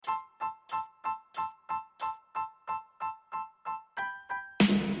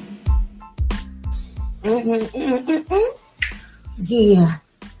Yeah.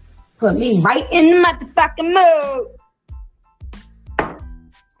 Put me right in the motherfucking mood. I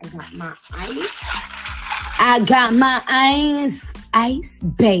got my ice. I got my ice. Ice,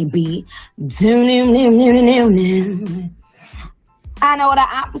 baby. I know the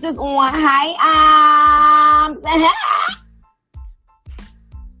opposites on high arms.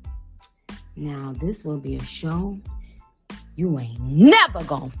 Now, this will be a show you ain't never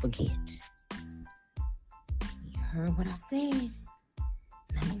gonna forget. You heard what I said?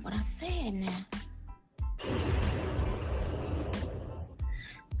 Remember what I said now.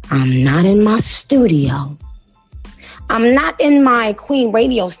 I'm not in my studio. I'm not in my Queen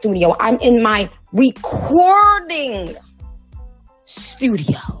Radio studio. I'm in my recording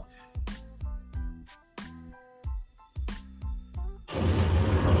studio.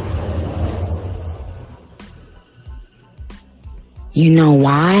 You know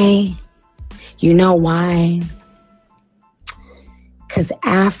why? You know why? Because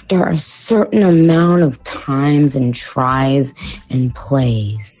after a certain amount of times and tries and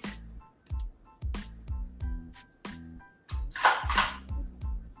plays,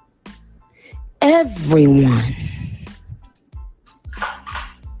 everyone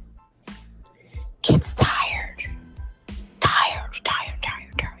gets tired.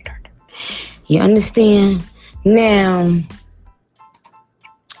 You understand? Now,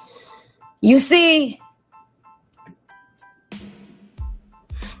 you see,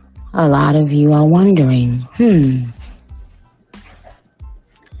 a lot of you are wondering,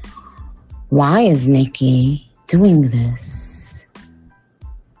 why is Nicki doing this?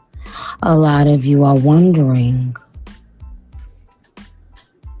 A lot of you are wondering,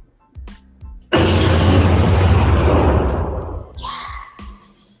 yeah.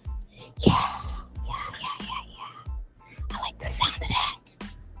 I like the sound of that.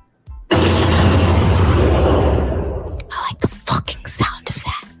 I like the fucking sound of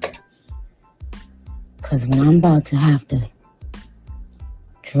that. Because when I'm about to have to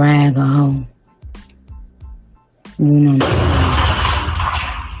drag a hoe, you know.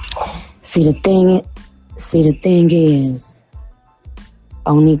 See, the thing is,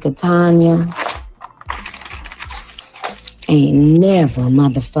 Onika Tanya ain't never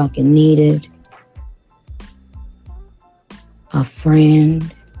motherfucking needed a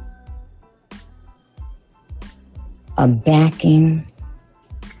friend, a backing,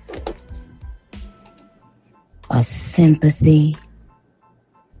 a sympathy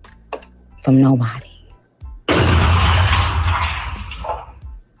from nobody.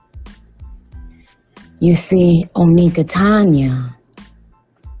 You see, Onika Tanya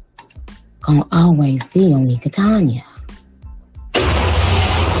gonna always be Onika Tanya.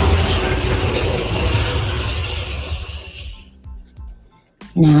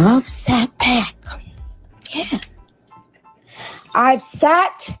 Now, I've sat back. Yeah. I've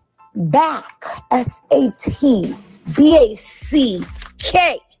sat back. SATBACKI''VE.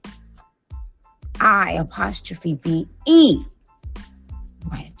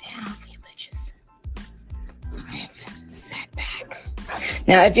 Write it down for you bitches. I've sat back.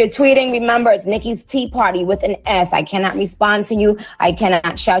 Now, if you're tweeting, remember it's Nicki's Tea Party with an S. I cannot respond to you. I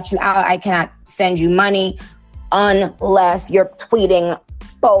cannot shout you out. I cannot send you money unless you're tweeting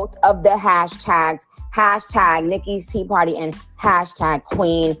both of the hashtags. Hashtag Nicki's Tea Party and hashtag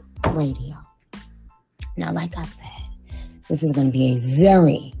Queen Radio. Now, like I said, this is going to be a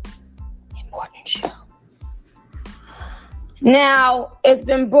very important show. Now, it's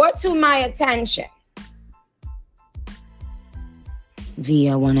been brought to my attention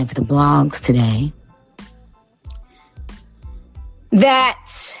via one of the blogs today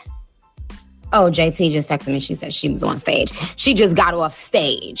that, JT just texted me. She said she was on stage. She just got off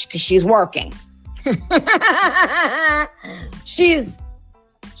stage because she's working. She's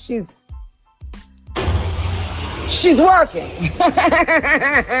working.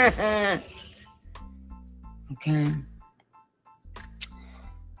 Okay.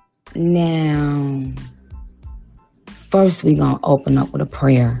 Now, first we're going to open up with a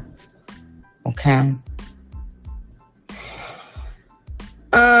prayer. Okay.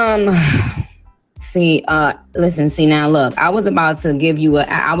 See now, look, I was about to give you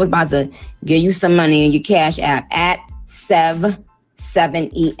some money in your Cash App at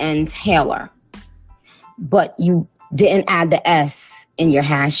Sev7EN Taylor, but you didn't add the S in your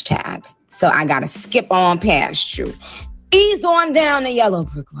hashtag, so I gotta skip on past you. Ease on down the yellow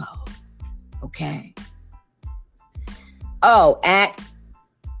brick road, okay? Oh, at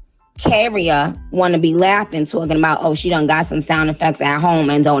Carrier wanna be laughing, talking about, she done got some sound effects at home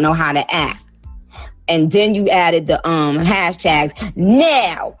and don't know how to act. And then you added the hashtags.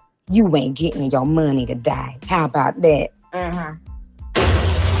 Now, You ain't getting your money today. How about that?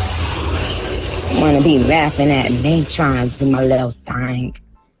 Wanna be laughing at me trying to do my little thing.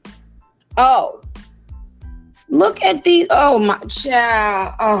 Oh. Look at these. Oh, my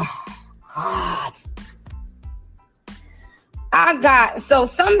child. Oh, God. So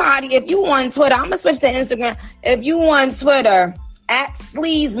somebody, if you on Twitter, I'm going to switch to Instagram. If you on Twitter, at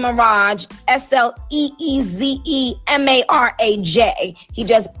Sleaze Mirage, SLEEZEMARAJ, he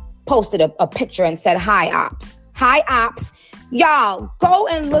just posted a picture and said, hi, ops. Hi, ops. Y'all, go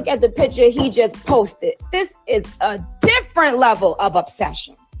and look at the picture he just posted. This is a different level of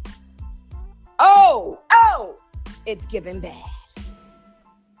obsession. Oh, it's giving bad.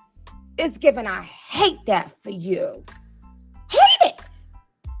 It's giving, I hate that for you. Hate it.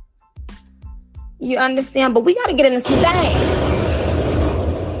 You understand? But we got to get into some things.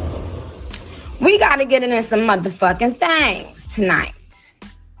 We got to get into some motherfucking things tonight.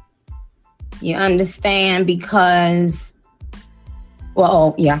 You understand? Because,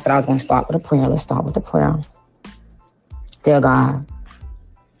 well, yeah, I said I was going to start with a prayer. Let's start with a prayer. Dear God,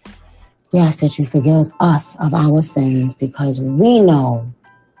 we ask that you forgive us of our sins because we know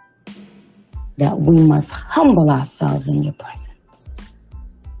that we must humble ourselves in your presence.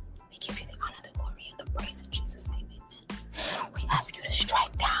 We give you the honor, the glory, and the praise in Jesus' name, amen. We ask you to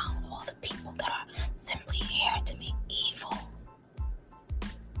strike down all the people that are simply here to make evil.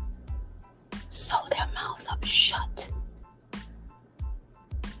 Sew their mouths up shut.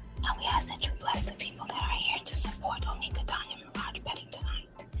 And we ask that you bless the people that are here to support Nicki, Tanya, Mirage betting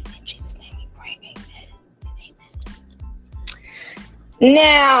tonight. In Jesus' name we pray, amen and amen.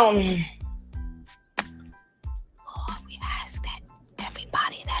 Now, Lord, we ask that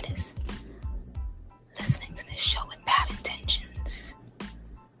everybody that is listening to this show with bad intentions,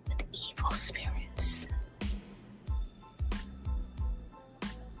 with evil spirits,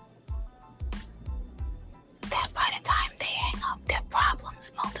 that by the time they hang up, their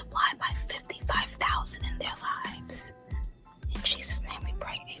problems multiply by 55,000 in their lives. In Jesus' name we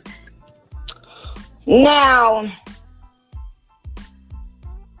pray, amen. Now,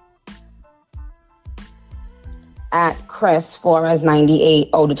 at Chris Flores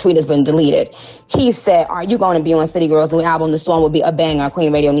 98, the tweet has been deleted. He said, are you going to be on City Girls' new album? The song will be a banger,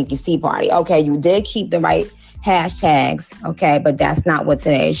 Queen Radio Nicki's Tea Party. Okay, you did keep the right hashtags, okay, but that's not what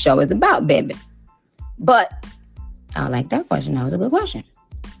today's show is about, baby. But I like that question. That was a good question.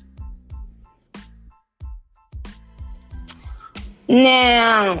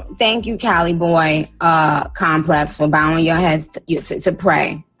 Now, thank you, Cali Boy Complex, for bowing your heads to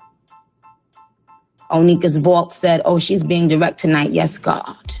pray. Onika's Vault said, she's being direct tonight. Yes,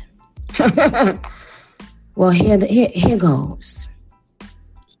 God. Well, here goes.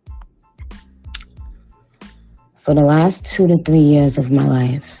 For the last 2 to 3 years of my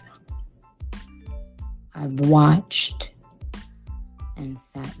life, I've watched and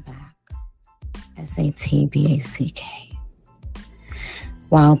sat back, SATBACK,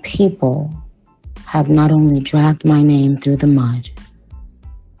 while people have not only dragged my name through the mud,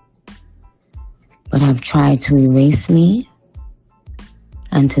 but have tried to erase me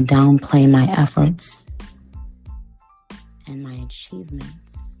and to downplay my efforts and my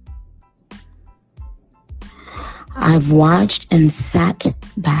achievements. I've watched and sat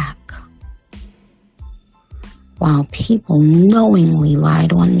back while people knowingly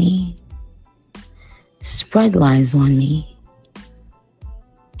lied on me, spread lies on me,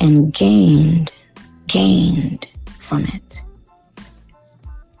 and gained from it.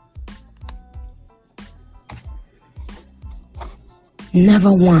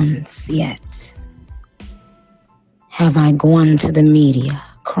 Never once yet have I gone to the media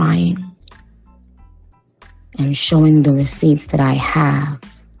crying and showing the receipts that I have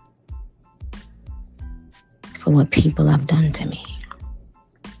for what people have done to me.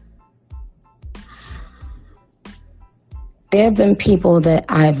 There have been people that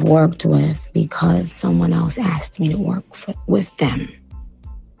I've worked with because someone else asked me to work with them.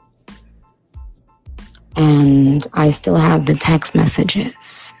 And I still have the text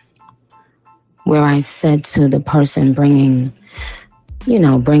messages where I said to the person bringing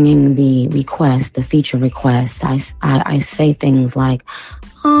the request, the feature request, I say things like,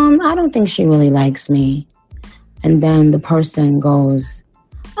 I don't think she really likes me. And then the person goes,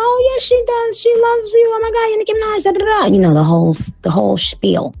 oh, yes, she does. She loves you. Oh, my God, you're Nicki Minaj, da, da, da. You know, the whole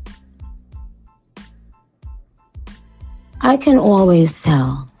spiel. I can always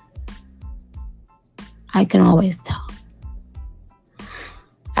tell.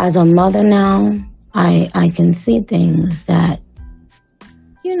 As a mother now, I can see things that,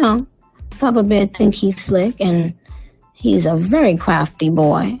 Papa Bear think he's slick, and he's a very crafty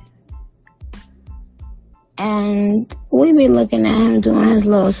boy. And we be looking at him doing his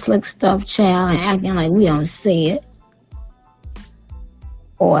little slick stuff child and acting like we don't see it.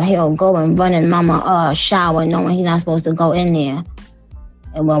 Or he'll go and run in mama shower knowing he's not supposed to go in there.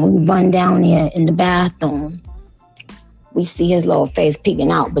 And when we run down there in the bathroom, we see his little face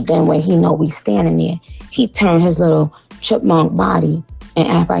peeking out. But then when he know we standing there, he turn his little chipmunk body and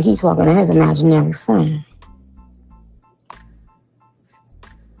act like he's talking to his imaginary friend.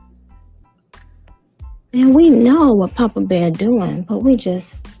 And we know what Papa Bear doing, but we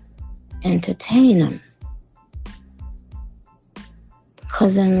just entertain him.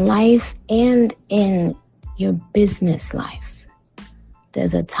 Because in life and in your business life,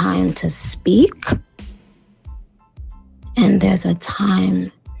 there's a time to speak and there's a time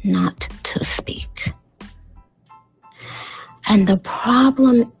not to speak. And the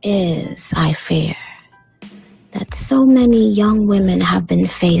problem is, I fear, that so many young women have been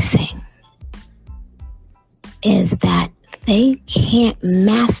facing is that they can't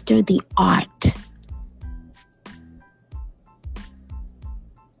master the art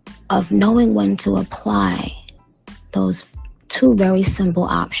of knowing when to apply those two very simple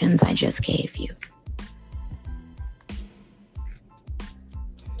options I just gave you.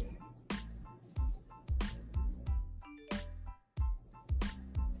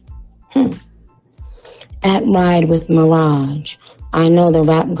 At Ride with Mirage, I know the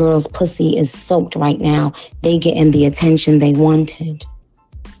rap girl's pussy is soaked right now. They getting the attention they wanted.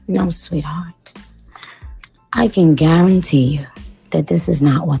 No, sweetheart. I can guarantee you that this is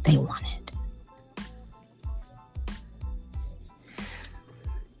not what they wanted.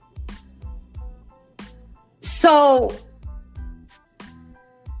 So,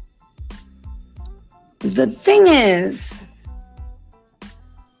 the thing is,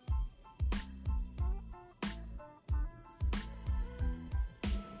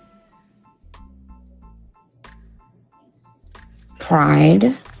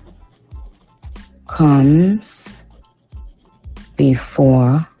 pride comes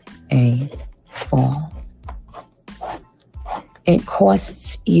before a fall. It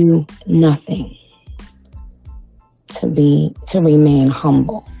costs you nothing to remain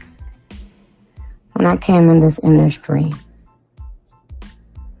humble. When I came in this industry,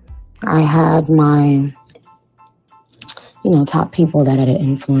 I had my, top people that had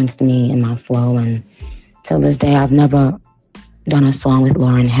influenced me in my flow, and till this day, I've never done a song with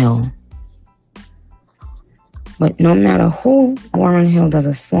Lauryn Hill. But no matter who Lauryn Hill does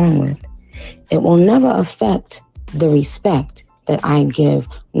a song with, it will never affect the respect that I give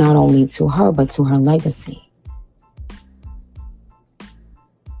not only to her, but to her legacy.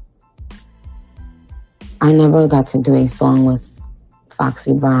 I never got to do a song with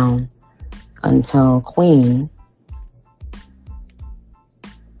Foxy Brown until Queen.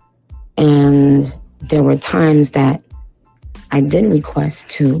 And there were times that I did request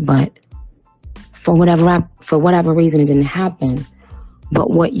to, but for whatever reason, it didn't happen. But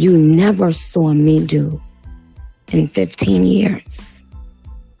what you never saw me do in 15 years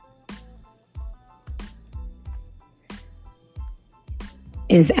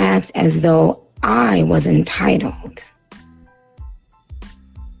is act as though I was entitled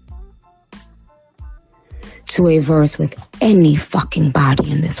to a verse with any fucking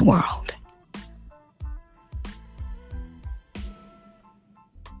body in this world.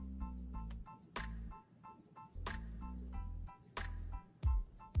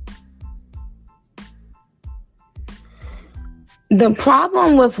 The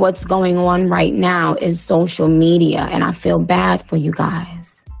problem with what's going on right now is social media, and I feel bad for you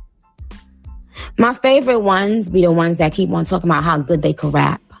guys. My favorite ones be the ones that keep on talking about how good they could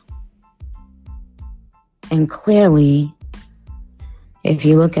rap. And clearly, if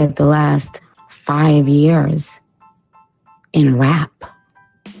you look at the last 5 years in rap,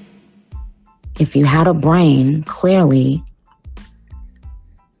 if you had a brain, clearly,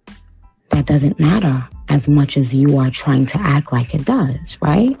 that doesn't matter as much as you are trying to act like it does,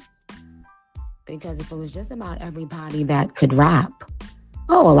 right? Because if it was just about everybody that could rap,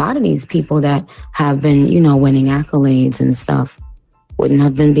 a lot of these people that have been, winning accolades and stuff wouldn't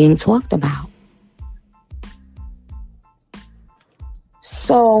have been being talked about.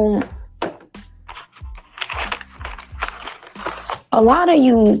 So, a lot of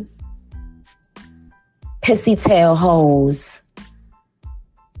you pissy tail hoes,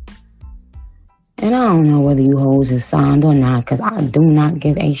 and I don't know whether you hoes is signed or not, because I do not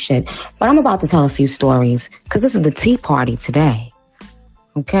give a shit. But I'm about to tell a few stories, because this is the tea party today.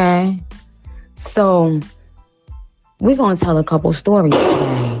 Okay? So, we're going to tell a couple stories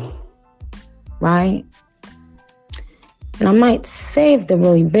today. Right? And I might save the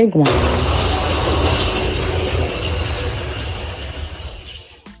really big one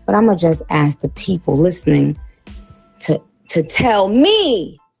But I'm going to just ask the people listening to tell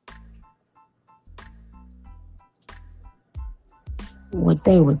me what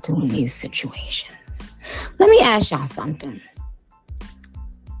they would do in these situations. Let me ask y'all something.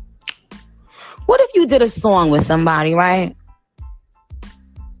 What if you did a song with somebody, right?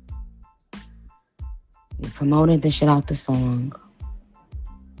 You promoted the shit out the song.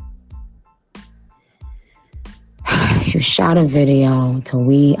 You shot a video till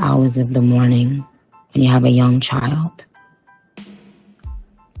wee hours of the morning when you have a young child.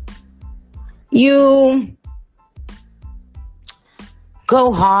 You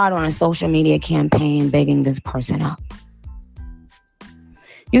go hard on a social media campaign begging this person up.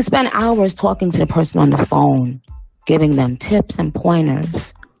 You spend hours talking to the person on the phone, giving them tips and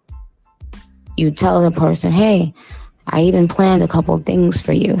pointers. You tell the person, hey, I even planned a couple things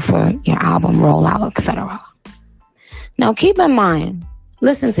for you for your album rollout, etc. Now keep in mind,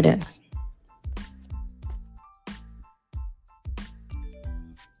 listen to this.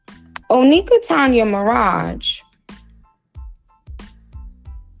 Onika Tanya Mirage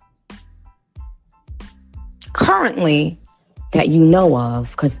currently that you know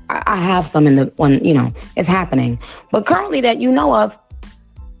of, because I have some in the one, it's happening. But currently that you know of,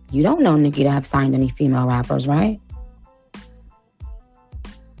 you don't know Nicki to have signed any female rappers, right?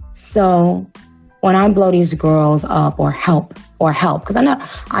 So when I blow these girls up or help, because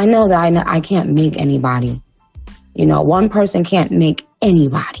I know that I can't make anybody. One person can't make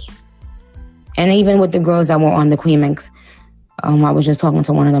anybody. And even with the girls that were on the Queen Mix, I was just talking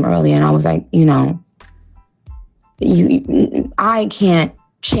to one of them earlier, and I was like, I can't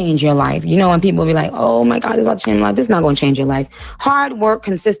change your life. When people be like, oh my God, this is about to change my life. This is not going to change your life. Hard work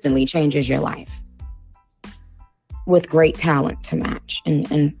consistently changes your life with great talent to match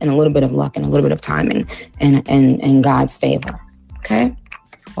and a little bit of luck and a little bit of timing and God's favor. Okay?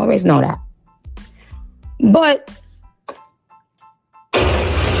 Always know that.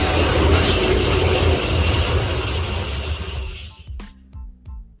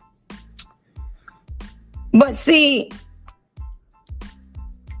 But see,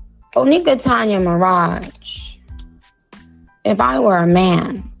 Onika Tanya Mirage, if I were a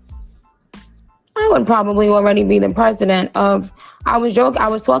man, I would probably already be the president of, I was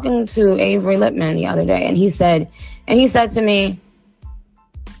talking to Avery Lippman the other day, and he said to me,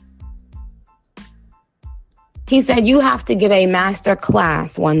 you have to give a master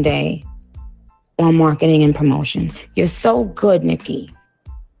class one day on marketing and promotion. You're so good, Nicki.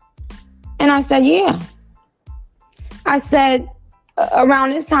 And I said, yeah. I said, around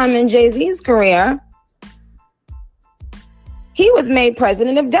this time in Jay-Z's career, he was made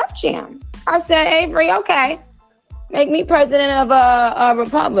president of Def Jam. I said, Avery, okay, make me president of a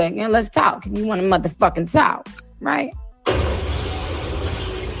republic and let's talk. If you want to motherfucking talk, right?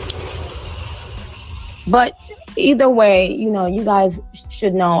 But either way, you guys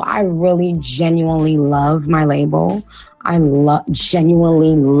should know I really genuinely love my label. I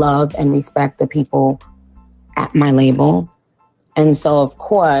genuinely love and respect the people at my label. And so, of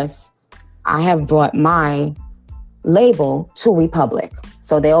course, I have brought my label to Republic.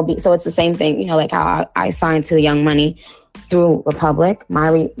 So it's the same thing, like how I signed to Young Money through Republic. My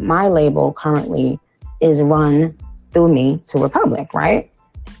label currently is run through me to Republic, right?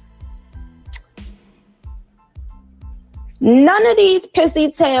 None of these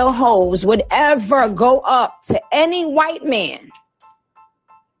pissy tail hoes would ever go up to any white man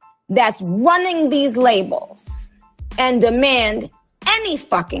that's running these labels and demand any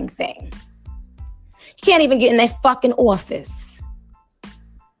fucking thing. You can't even get in their fucking office.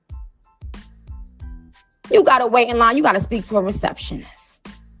 You gotta wait in line. You gotta speak to a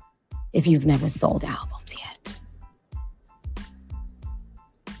receptionist if you've never sold albums yet.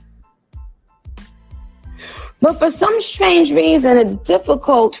 But for some strange reason, it's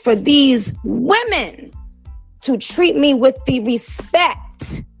difficult for these women to treat me with the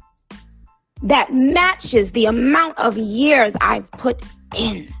respect that matches the amount of years I've put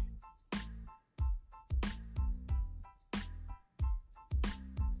in.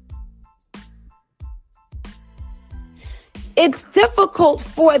 It's difficult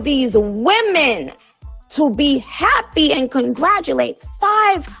for these women to be happy and congratulate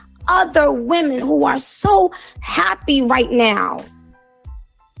 5 other women who are so happy right now,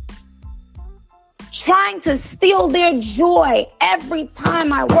 trying to steal their joy every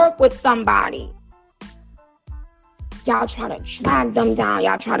time I work with somebody. Y'all try to drag them down.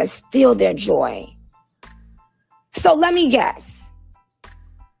 Y'all try to steal their joy. So let me guess.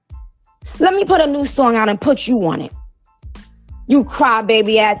 Let me put a new song out and put you on it. You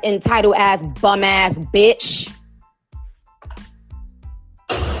crybaby ass, entitled ass, bum ass bitch.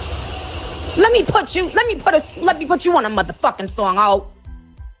 Let me put you on a motherfucking song, oh.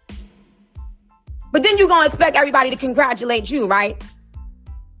 But then you gonna expect everybody to congratulate you, right?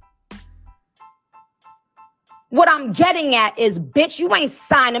 What I'm getting at is, bitch, you ain't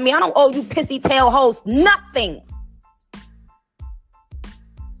signing me. I don't owe you pissy tail hoes nothing.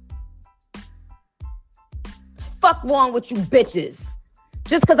 Fuck wrong with you bitches?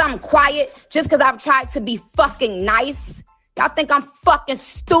 Just because I'm quiet, just because I've tried to be fucking nice, y'all think I'm fucking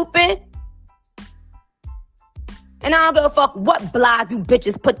stupid? And I don't give a fuck what blog you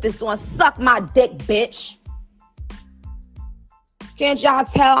bitches put this on. Suck my dick, bitch. Can't y'all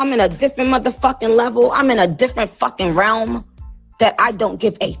tell I'm in a different motherfucking level? I'm in a different fucking realm that I don't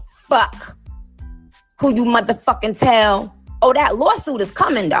give a fuck who you motherfucking tell. Oh, that lawsuit is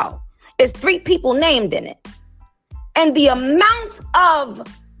coming, though. There's 3 people named in it. And the amount of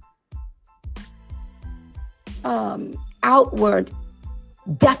outward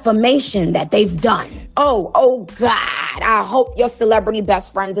defamation that they've done. Oh God. I hope your celebrity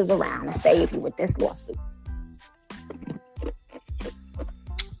best friends is around to save you with this lawsuit.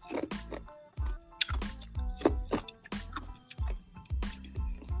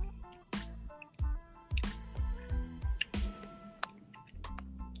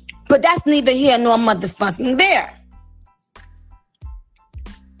 But that's neither here nor motherfucking there.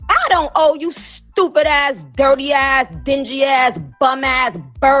 I don't owe you stupid ass, dirty ass, dingy ass, bum ass,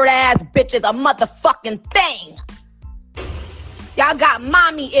 bird ass bitches a motherfucking thing. Y'all got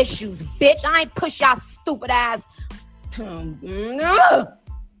mommy issues, bitch. I ain't push y'all stupid ass.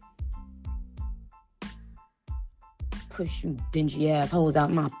 Push you dingy ass hoes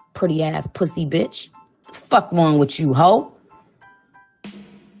out my pretty ass pussy, bitch. Fuck wrong with you, hoe?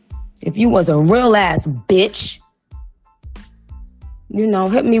 If you was a real ass bitch, you know,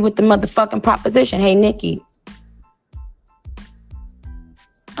 hit me with the motherfucking proposition. Hey, Nicki,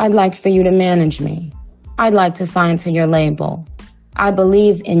 I'd like for you to manage me. I'd like to sign to your label. I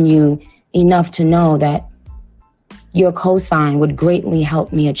believe in you enough to know that your cosign would greatly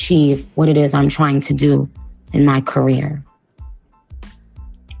help me achieve what it is I'm trying to do in my career.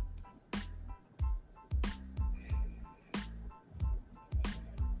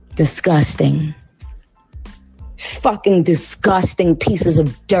 Disgusting. Fucking disgusting pieces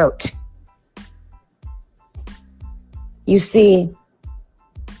of dirt. You see,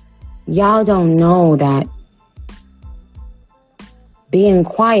 y'all don't know that being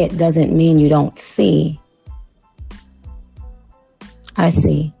quiet doesn't mean you don't see. I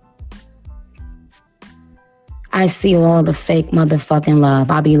see. I see all the fake motherfucking love.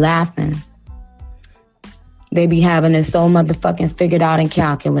 I be laughing. They be having it so motherfucking figured out and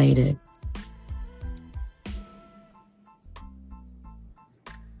calculated.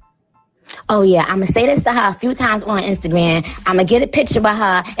 Oh yeah, I'm gonna say this to her a few times on Instagram. I'm gonna get a picture with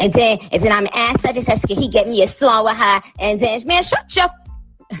her, and then I'm gonna ask such and such, can he get me a song with her? And then, man, shut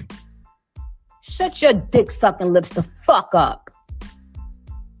your dick sucking lips the fuck up.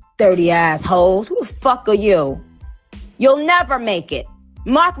 Dirty assholes. Who the fuck are you? You'll never make it.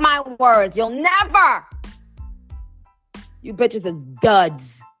 Mark my words, you'll never. You bitches is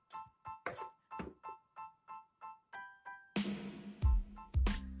duds.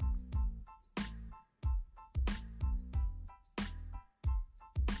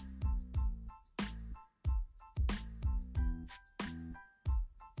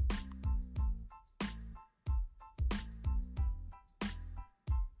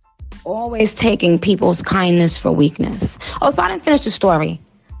 Always taking people's kindness for weakness. Oh, so I didn't finish the story.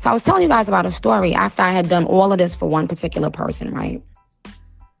 So I was telling you guys about a story after I had done all of this for one particular person, right?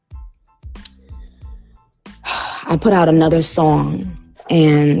 I put out another song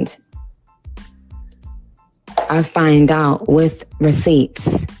and I find out with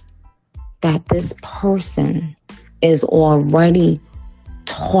receipts that this person is already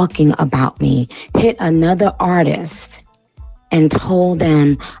talking about me, hit another artist and told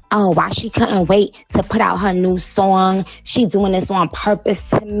them, oh, why she couldn't wait to put out her new song. She doing this on purpose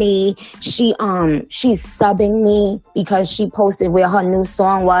to me. She's subbing me because she posted where her new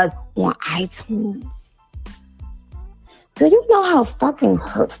song was on iTunes. Do you know how fucking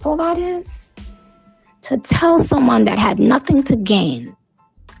hurtful that is? To tell someone that had nothing to gain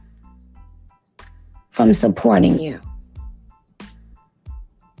from supporting you.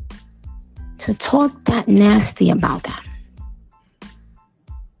 To talk that nasty about them.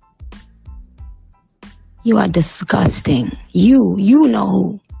 You are disgusting. You know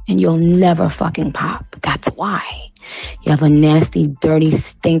who, and you'll never fucking pop. That's why. You have a nasty, dirty,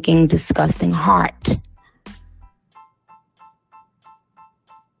 stinking, disgusting heart.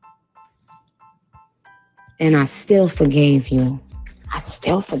 And I still forgave you. I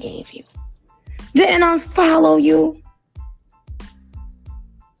still forgave you. Didn't unfollow you.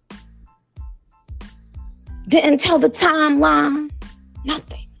 Didn't tell the timeline.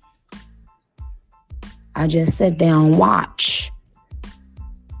 Nothing. I just sit there and watch.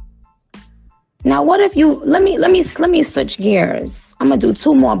 Now, what if you, let me switch gears. I'm gonna do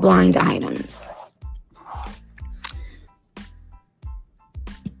 2 more blind items.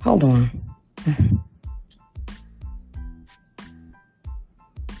 Hold on.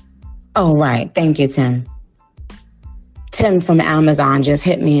 Oh, right. Thank you, Tim. Tim from Amazon just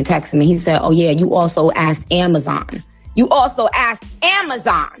hit me and texted me. He said, oh, yeah, you also asked Amazon. You also asked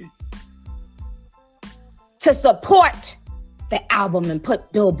Amazon to support the album and put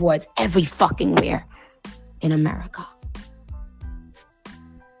billboards every fucking where in America.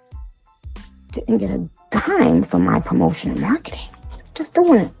 Didn't get a dime for my promotion and marketing. Just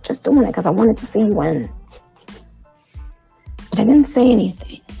doing it because I wanted to see you win. But I didn't say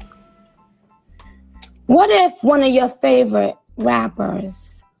anything. What if one of your favorite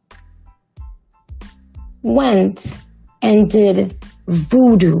rappers went and did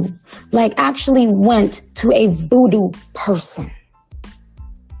voodoo? Like actually went to a voodoo person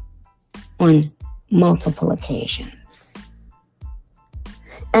on multiple occasions.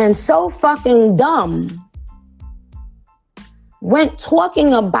 And so fucking dumb, went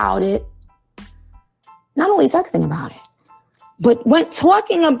talking about it, not only texting about it, but went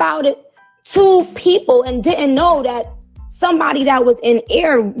talking about it to people and didn't know that somebody that was in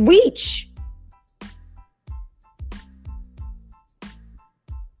air reach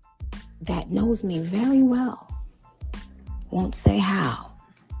that knows me very well won't say how.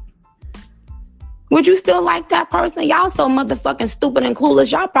 Would you still like that person? Y'all so motherfucking stupid and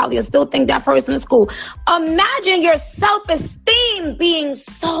clueless. Y'all probably still think that person is cool. Imagine your self-esteem being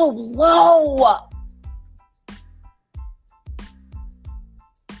so low.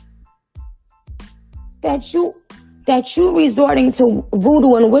 That you resorting to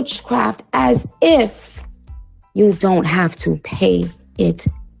voodoo and witchcraft as if you don't have to pay it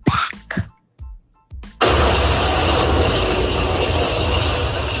back.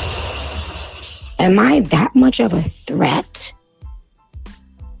 Am I that much of a threat?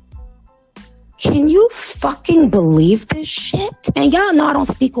 Can you fucking believe this shit? And y'all know I don't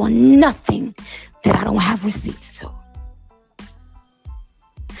speak on nothing that I don't have receipts to.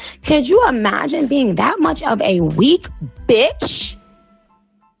 Could you imagine being that much of a weak bitch?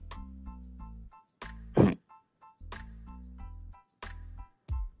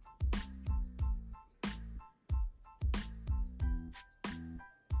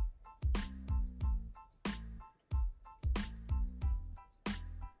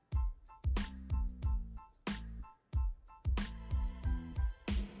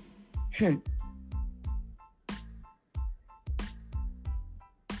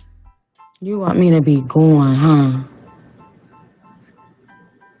 You want me to be going, huh?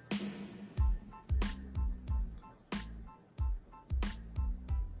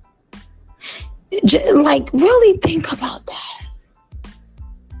 Like, really think about that.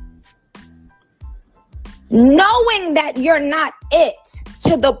 Knowing that you're not it,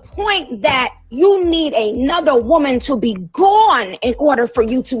 to the point that you need another woman to be gone in order for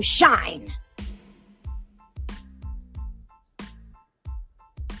you to shine.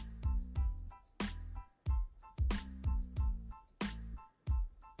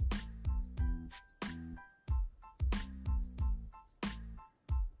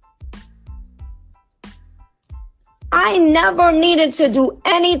 I never needed to do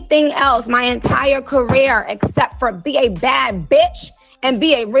anything else my entire career except for be a bad bitch and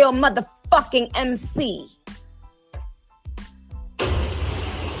be a real motherfucking MC.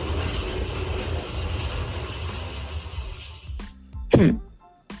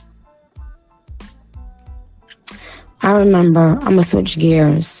 I remember, I'm gonna switch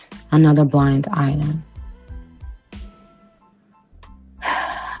gears, another blind item.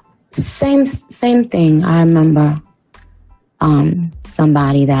 Same thing. I remember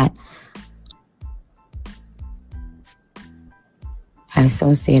somebody that I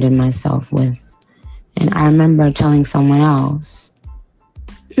associated myself with. And I remember telling someone else,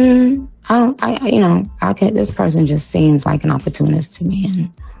 this person just seems like an opportunist to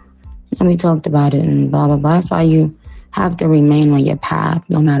me. And we talked about it and blah, blah, blah. That's why you have to remain on your path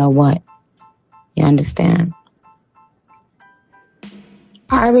no matter what. You understand?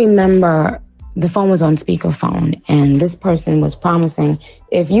 I remember the phone was on speakerphone and this person was promising,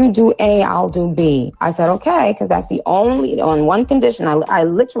 if you do A, I'll do B. I said, okay, because that's on one condition. I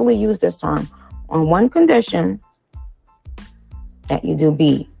literally use this term, on one condition that you do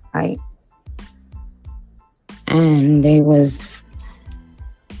B, right? And they was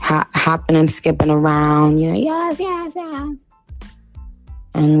hopping and skipping around, yes, yes, yes.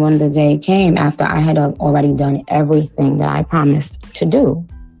 And when the day came, after I had already done everything that I promised to do,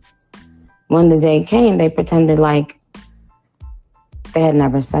 when the day came, they pretended like they had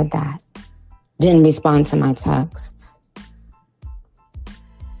never said that. Didn't respond to my texts.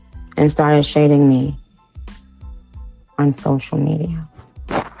 And started shading me on social media.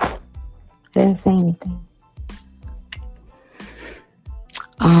 I didn't say anything.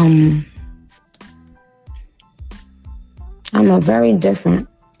 I'm a very different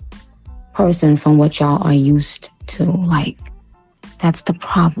person from what y'all are used to. Like, that's the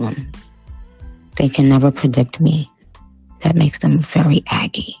problem. They can never predict me. That makes them very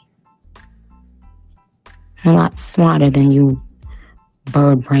aggy. I'm a lot smarter than you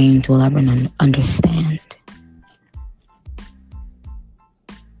bird brains will ever understand.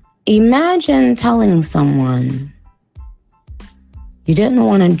 Imagine telling someone you didn't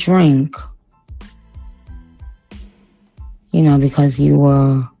want to drink, because you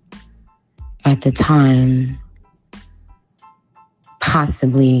were, at the time,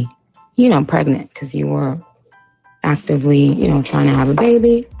 possibly, pregnant, because you were actively, trying to have a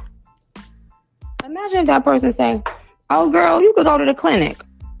baby. Imagine if that person say, "Oh, girl, you could go to the clinic."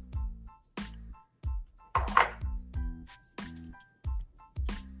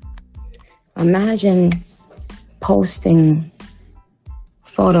 Imagine posting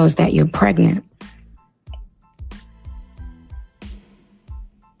photos that you're pregnant.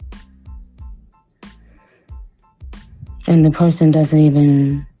 And the person doesn't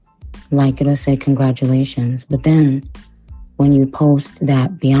even like it or say congratulations. But then when you post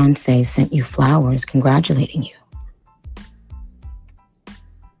that Beyonce sent you flowers congratulating you,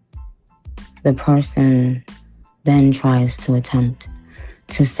 the person then tries to attempt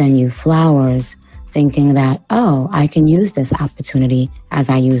to send you flowers thinking that, oh, I can use this opportunity as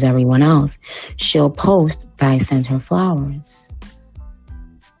I use everyone else. She'll post that I sent her flowers.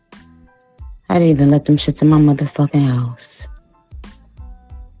 I didn't even let them shits in my motherfucking house.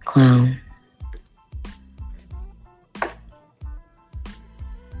 Clown.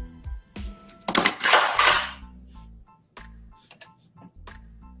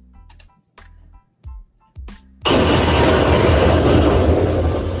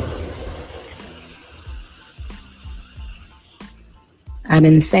 I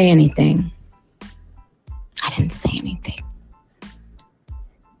didn't say anything.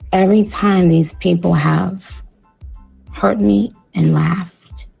 Every time these people have hurt me and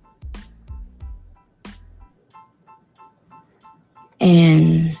laughed,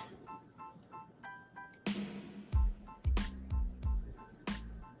 and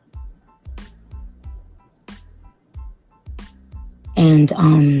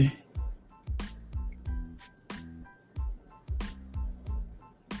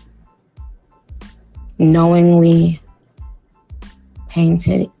knowingly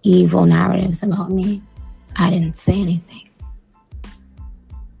painted evil narratives about me, I didn't say anything.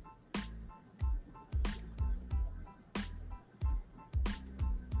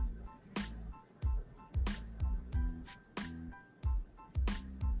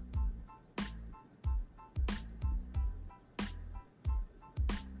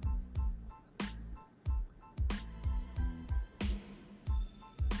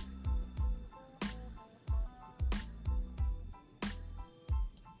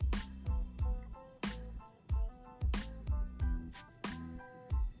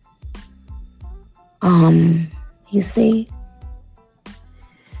 You see,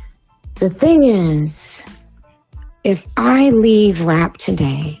 the thing is, if I leave rap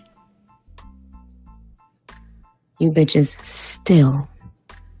today, you bitches still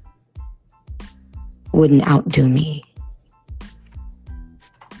wouldn't outdo me.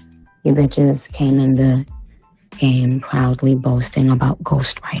 You bitches came in the game proudly boasting about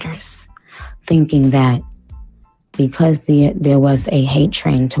ghostwriters, thinking that because there was a hate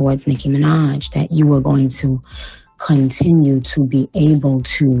train towards Nicki Minaj, that you were going to continue to be able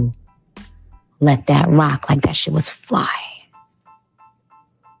to let that rock like that shit was fly.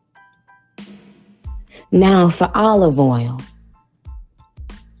 Now for olive oil.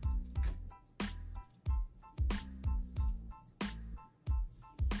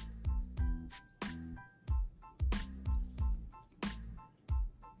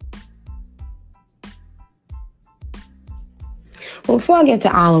 Before I get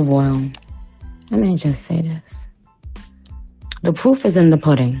to olive oil, let me just say this. The proof is in the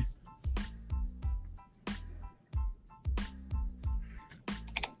pudding.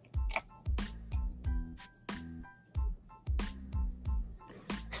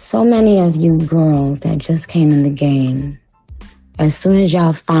 So many of you girls that just came in the game As soon as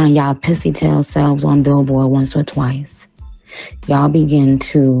y'all find y'all pissy tail selves on Billboard once or twice, y'all begin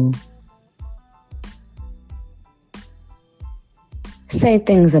to say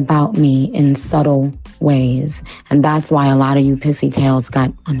things about me in subtle ways. And that's why a lot of you pissy tails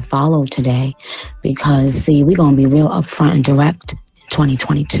got unfollowed today. Because, see, we're going to be real upfront and direct in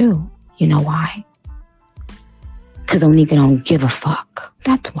 2022. You know why? Because Onika don't give a fuck.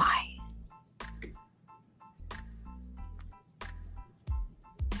 That's why.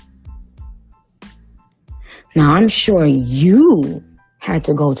 Now, I'm sure you had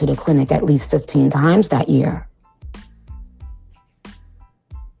to go to the clinic at least 15 times that year.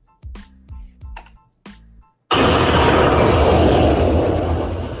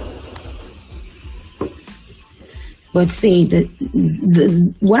 But see,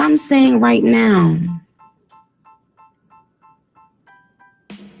 what I'm saying right now,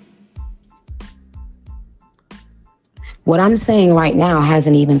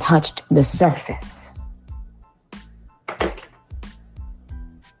 hasn't even touched the surface.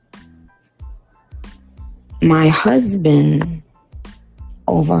 My husband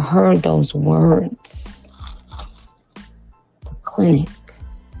overheard those words. The clinic.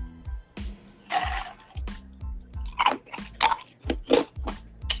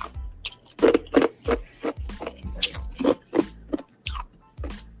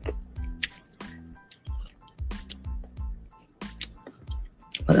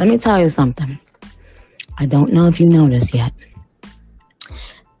 But let me tell you something. I don't know if you know this yet.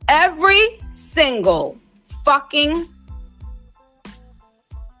 Every single fucking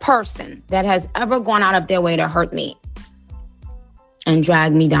person that has ever gone out of their way to hurt me and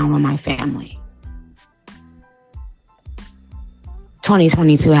drag me down on my family,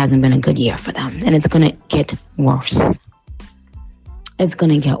 2022 hasn't been a good year for them, and it's going to get worse. It's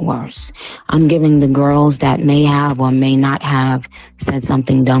going to get worse. I'm giving the girls that may have or may not have said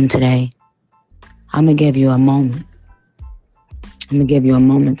something dumb today, I'm going to give you a moment. I'm going to give you a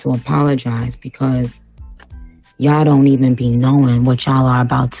moment to apologize, because y'all don't even be knowing what y'all are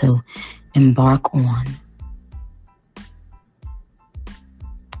about to embark on.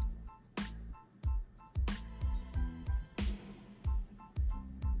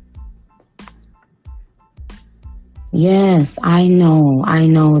 Yes, I know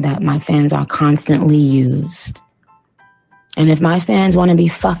that my fans are constantly used. And if my fans want to be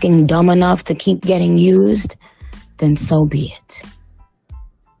fucking dumb enough to keep getting used, then so be it.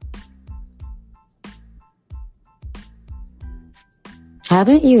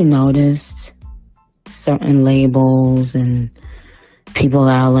 Haven't you noticed certain labels and people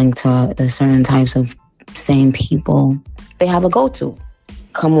that are linked to the certain types of same people? They have a go-to.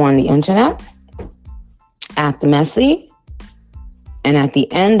 Come on the internet, act messy, and at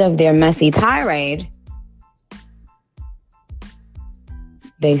the end of their messy tirade,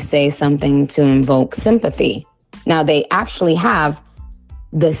 they say something to invoke sympathy. Now, they actually have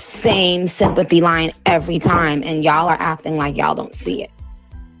the same sympathy line every time, and y'all are acting like y'all don't see it.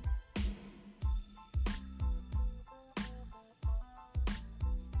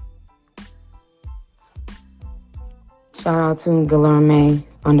 Shout out to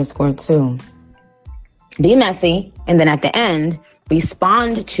Guillerme_2. Be messy, and then at the end,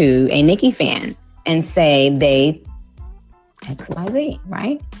 respond to a Nicki fan and say they XYZ,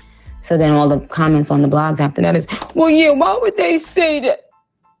 right? So then all the comments on the blogs after that is, well, yeah, why would they say that?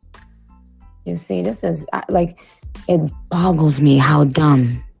 You see, this is like, it boggles me how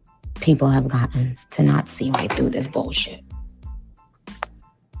dumb people have gotten to not see right through this bullshit.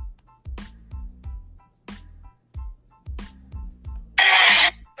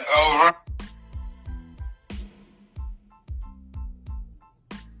 Over.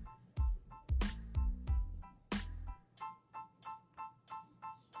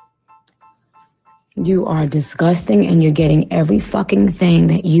 You are disgusting, and you're getting every fucking thing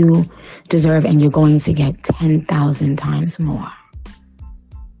that you deserve, and you're going to get 10,000 times more.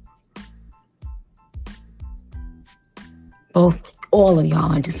 All of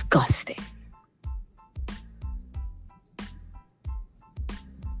y'all are disgusting.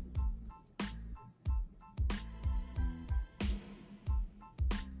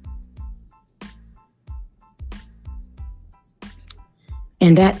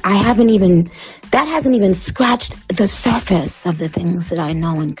 And that hasn't even scratched the surface of the things that I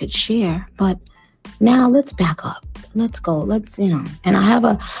know and could share. But now let's back up. Let's go. And I have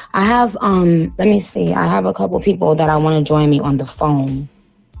let me see. I have a couple people that I want to join me on the phone.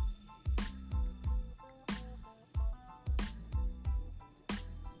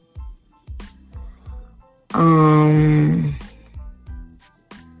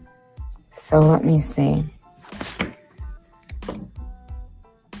 So let me see.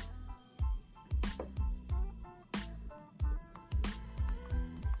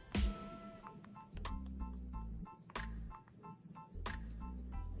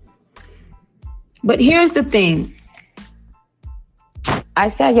 But here's the thing. I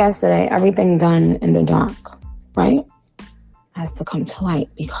said yesterday, everything done in the dark, right, has to come to light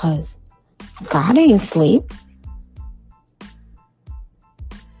because God ain't asleep.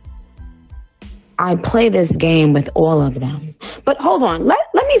 I play this game with all of them. But hold on, let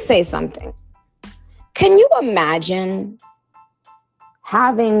me say something. Can you imagine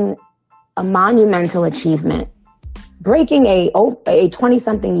having a monumental achievement, breaking a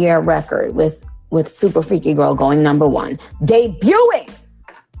 20-something year record with Super Freaky Girl going #1, debuting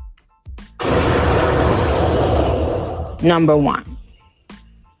 #1?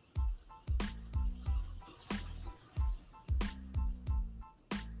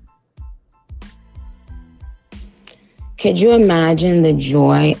 Could you imagine the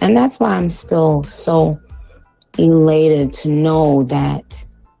joy? And that's why I'm still so elated to know that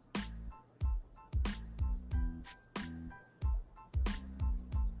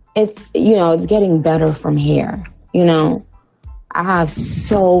it's getting better from here. I have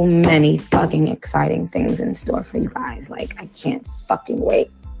so many fucking exciting things in store for you guys. Like, I can't fucking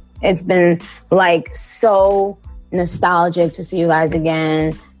wait. It's been like so nostalgic to see you guys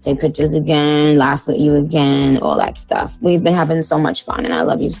again, take pictures again, laugh with you again, all that stuff. We've been having so much fun and I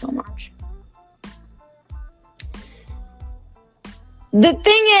love you so much. The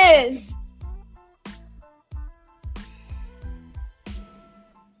thing is,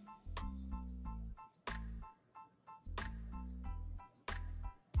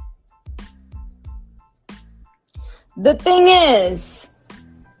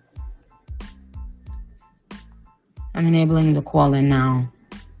 I'm enabling the call in now.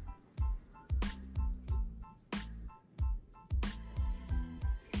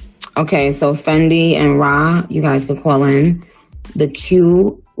 Okay, so Fendi and Ra, you guys could call in. The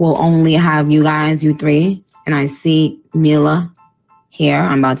queue will only have you guys, you three. And I see Mila here.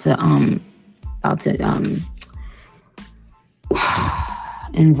 I'm about to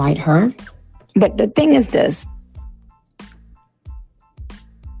invite her. But the thing is this.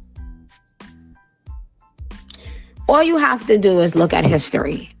 All you have to do is look at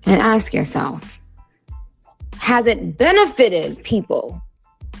history and ask yourself, has it benefited people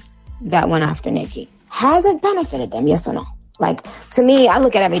that went after Nicki? Has it benefited them? Yes or no? Like, to me, I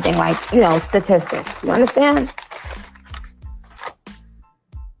look at everything like, statistics. You understand?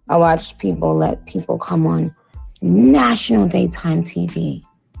 I watch let people come on national daytime TV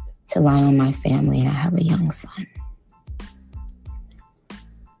to lie on my family, and I have a young son.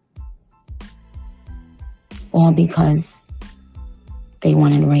 All because they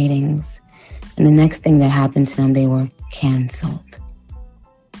wanted ratings. And the next thing that happened to them, they were canceled.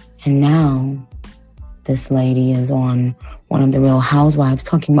 And now this lady is on one of the Real Housewives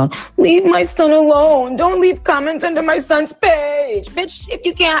talking about, leave my son alone. Don't leave comments under my son's page. Bitch, if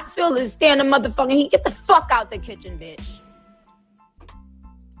you can't feel this, stay in the motherfucking heat. Get the fuck out the kitchen, bitch.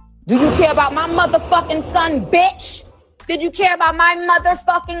 Do you care about my motherfucking son, bitch? Did you care about my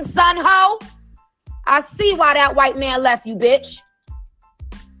motherfucking son, hoe? I see why that white man left you, bitch.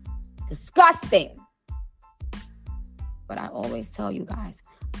 Disgusting. But I always tell you guys,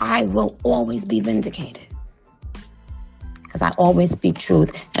 I will always be vindicated. Because I always speak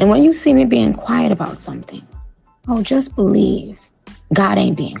truth. And when you see me being quiet about something, just believe God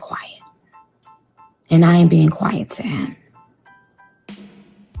ain't being quiet. And I ain't being quiet to him.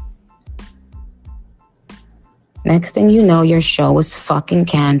 Next thing you know, your show is fucking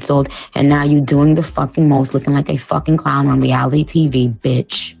canceled, and now you doing the fucking most, looking like a fucking clown on reality TV,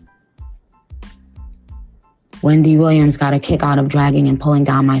 bitch. Wendy Williams got a kick out of dragging and pulling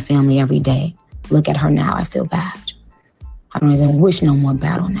down my family every day. Look at her now, I feel bad. I don't even wish no more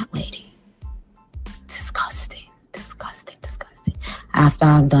bad on that lady. Disgusting, disgusting, disgusting. After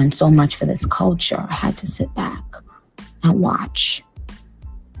I've done so much for this culture, I had to sit back and watch.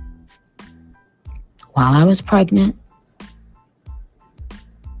 While I was pregnant.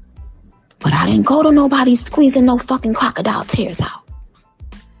 But I didn't go to nobody squeezing no fucking crocodile tears out.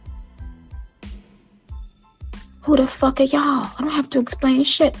 Who the fuck are y'all? I don't have to explain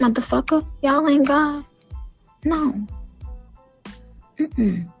shit, motherfucker. Y'all ain't God. No.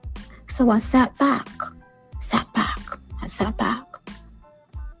 So I sat back. I sat back.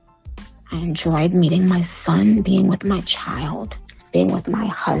 I enjoyed meeting my son, being with my child, being with my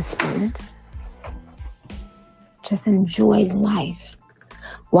husband. Just enjoyed life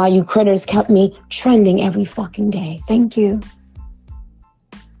while you critters kept me trending every fucking day. Thank you.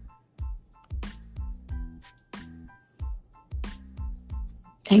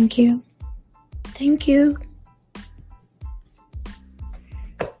 Thank you. Thank you.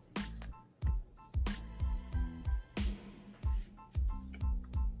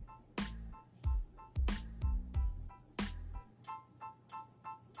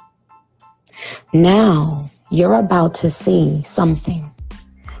 Now, you're about to see something.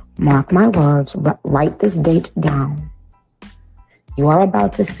 Mark my words, write this date down. You are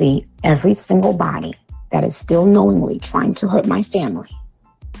about to see every single body that is still knowingly trying to hurt my family.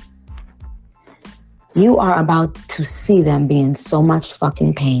 You are about to see them be in so much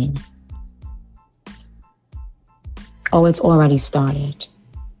fucking pain. Oh, it's already started.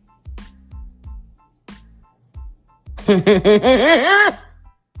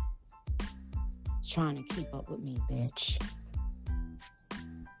 Trying to keep up with me, bitch.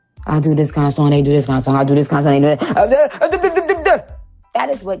 I do this kind of song, they do this kind of song. I do this kind of song, they do that. That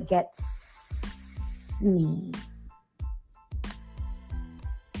is what gets me.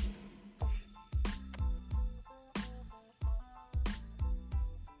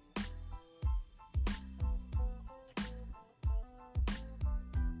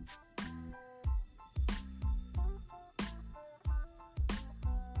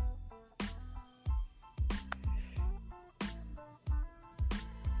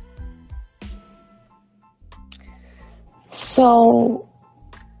 So,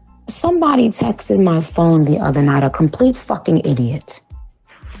 somebody texted my phone the other night, a complete fucking idiot.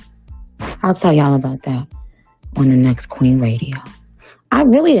 I'll tell y'all about that on the next Queen Radio. I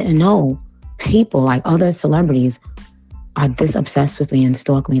really didn't know people like other celebrities are this obsessed with me and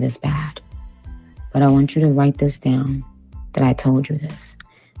stalk me this bad. But I want you to write this down, that I told you this.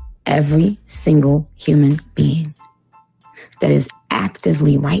 Every single human being that is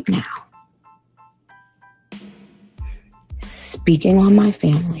actively right now speaking on my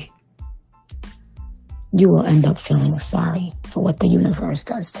family, you will end up feeling sorry for what the universe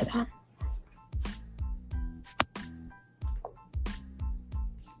does to them.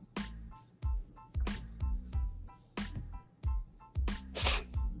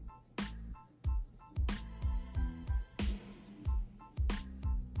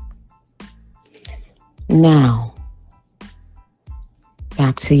 Now,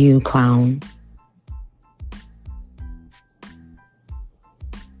 back to you, clown.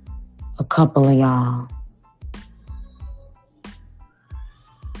 A couple of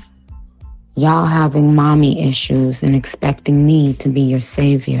y'all having mommy issues and expecting me to be your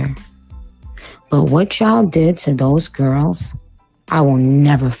savior. But what y'all did to those girls, I will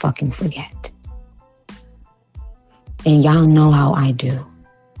never fucking forget. And y'all know how I do.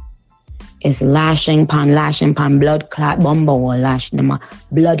 It's lashing pan blood clot bumbo or lash them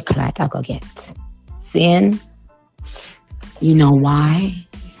blood clot I go get. Seeing? You know why?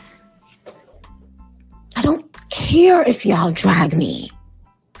 I don't care if y'all drag me.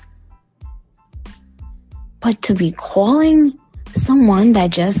 But to be calling someone that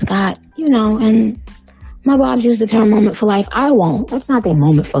just got, and my Bobs used the term moment for life, I won't. That's not their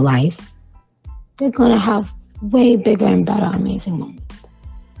moment for life. They're gonna have way bigger and better amazing moments.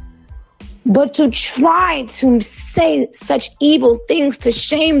 But to try to say such evil things to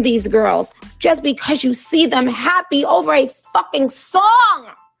shame these girls just because you see them happy over a fucking song.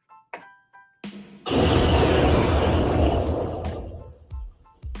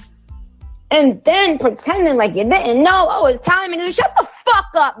 And then pretending like you didn't know, it's timing. Shut the fuck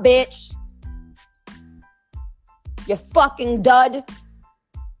up, bitch. You fucking dud.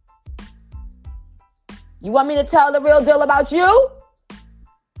 You want me to tell the real deal about you?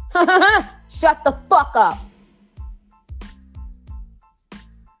 Shut the fuck up.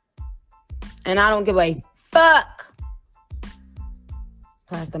 And I don't give a fuck.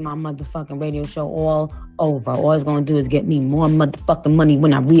 Plaster my motherfucking radio show all over. All it's gonna do is get me more motherfucking money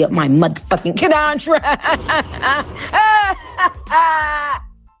when I re-up my motherfucking contract.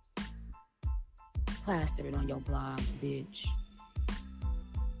 Plaster it on your blog, bitch.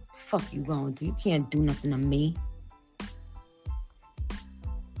 Fuck you gonna do? You can't do nothing to me.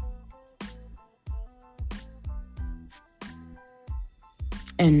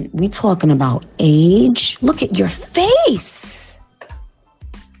 And we talking about age? Look at your face.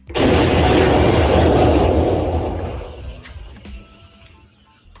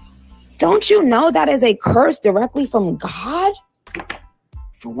 Don't you know that is a curse directly from God?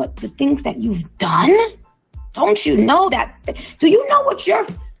 For what the things that you've done? Don't you know that? Do you know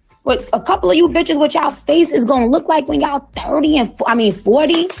what a couple of you bitches, what y'all face is gonna look like when y'all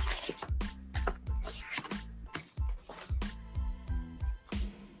 40?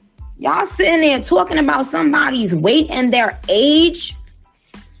 Y'all sitting there talking about somebody's weight and their age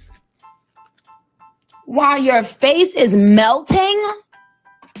while your face is melting?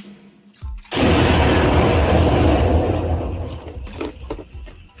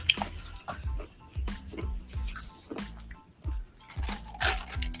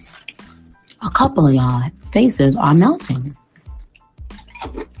 A couple of y'all faces are melting.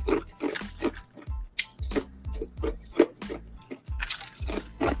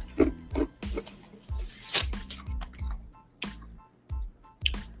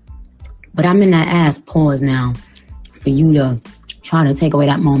 But I'm in that ass pause now for you to try to take away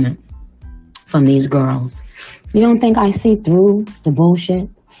that moment from these girls. You don't think I see through the bullshit?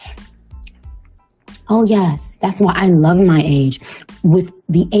 Oh, yes. That's why I love my age. With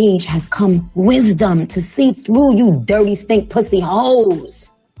the age has come wisdom to see through you dirty stink pussy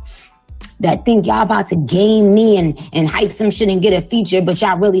hoes that think y'all about to game me and hype some shit and get a feature, but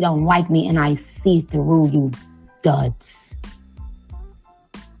y'all really don't like me, and I see through you duds.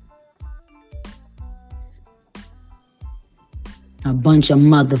 A bunch of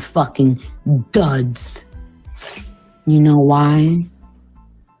motherfucking duds. You know why?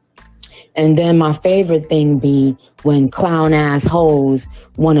 And then my favorite thing be when clown ass hoes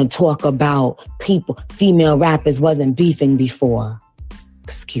want to talk about female rappers wasn't beefing before.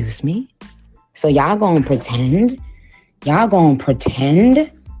 Excuse me? So y'all gonna pretend? Y'all gonna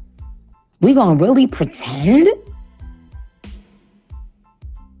pretend? We gonna really pretend?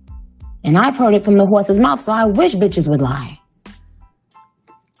 And I've heard it from the horse's mouth, so I wish bitches would lie.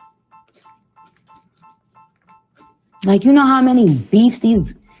 Like, you know how many beefs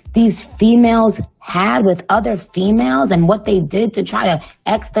these females had with other females and what they did to try to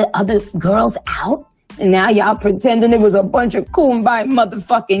X the other girls out? And now y'all pretending it was a bunch of kumbaya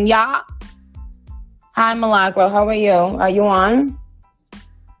motherfucking y'all. Hi, Milagro. How are you? Are you on?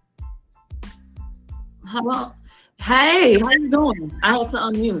 Hello. Hey, how you doing? I had to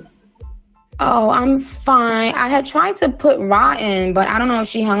unmute. Oh, I'm fine. I had tried to put Ra in, but I don't know if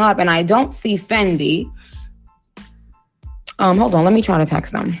she hung up, and I don't see Fendi. Hold on. Let me try to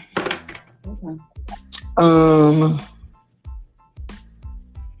text them. Okay.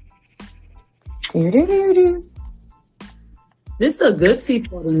 This is a good tea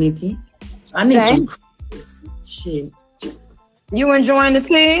party, Nicki. I need some shit. You enjoying the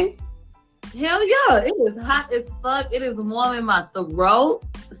tea? Hell yeah. It is hot as fuck. It is warm in my throat.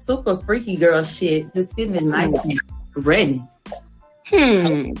 Super freaky girl shit. Just getting it nice and ready.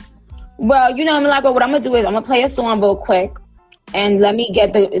 Well, you know, I'm like, what I'm gonna do is I'm gonna play a song real quick, and let me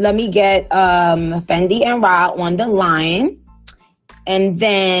get Fendi and Ra on the line, and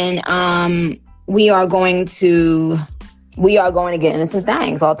then we are going to get into some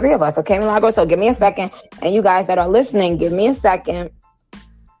things, all three of us, okay, Milagro? So give me a second, and you guys that are listening, give me a second.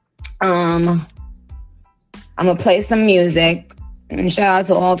 I'm gonna play some music, and shout out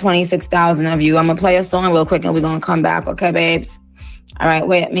to all 26,000 of you. I'm gonna play a song real quick, and we're gonna come back, okay, babes? All right,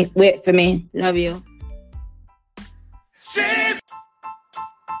 wait for me. Love you.